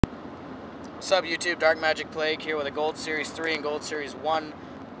Sub YouTube, DarkMagicPlague here with a Gold Series 3 and Gold Series 1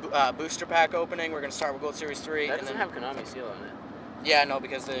 booster pack opening. We're going to start with Gold Series 3. That doesn't have Konami seal on it. Yeah, no,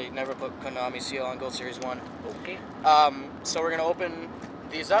 because they never put Konami seal on Gold Series 1. Okay. So we're going to open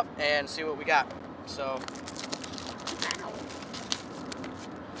these up and see what we got. So,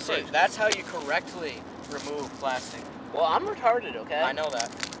 see, that's how you correctly remove plastic. Well, I'm retarded, okay? I know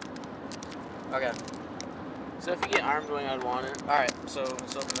that. Okay. So if you get armed wing, I'd want it. Alright, so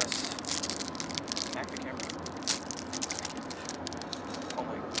let's open this. Back the camera. Oh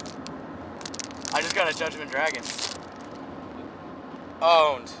my god. I just got a Judgment Dragon.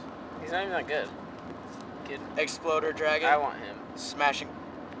 Owned. He's not even that good. Kid. Exploder Dragon. I want him. Smashing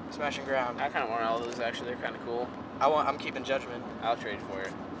ground. I kind of want all those actually. They're kind of cool. I'm keeping Judgment. I'll trade for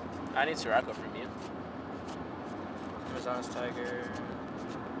it. I need Sirocco from you. Amazonas Tiger.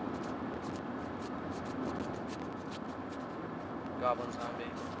 Goblin Zombie.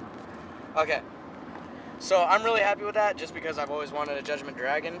 Okay. So I'm really happy with that just because I've always wanted a Judgment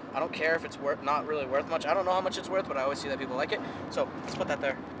Dragon. I don't care if it's not really worth much. I don't know how much it's worth, but I always see that people like it. So let's put that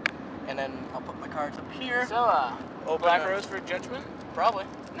there. And then I'll put my cards up here. So, open Black Rose for Judgment? Probably.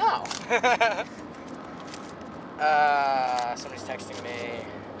 No. Somebody's texting me.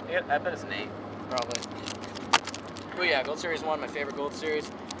 Yeah, I bet it's Nate. Probably. Oh yeah, Gold Series 1, my favorite Gold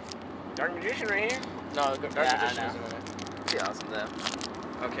Series. Dark Magician right here? No, Dark Magician isn't in it. That'd be awesome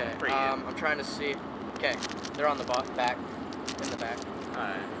though. Okay, For you. I'm trying to see. Okay, they're on the back. In the back.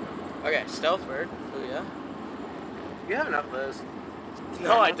 Alright. Okay, Stealth Bird. Oh yeah. You have enough of those.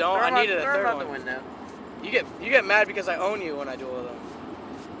 No, I don't. I needed a third out one. the window. You get mad because I own you when I duel them.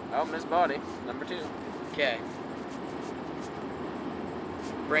 Oh, Miss Body, number 2. Okay.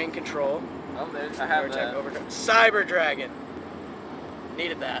 Brain Control. Oh, there's, I have that. Cyber Dragon.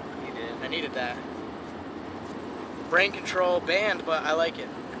 Needed that. You did. I needed that. Brain Control banned, but I like it.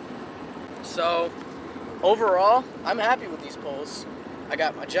 So, overall, I'm happy with these pulls. I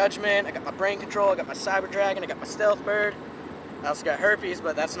got my Judgment, I got my Brain Control, I got my Cyber Dragon, I got my Stealth Bird. I also got Herpes,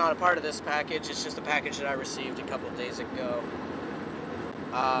 but that's not a part of this package. It's just a package that I received a couple of days ago.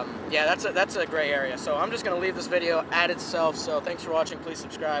 Yeah, that's a gray area. So I'm just going to leave this video at itself. So thanks for watching. Please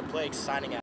subscribe. Plague signing out.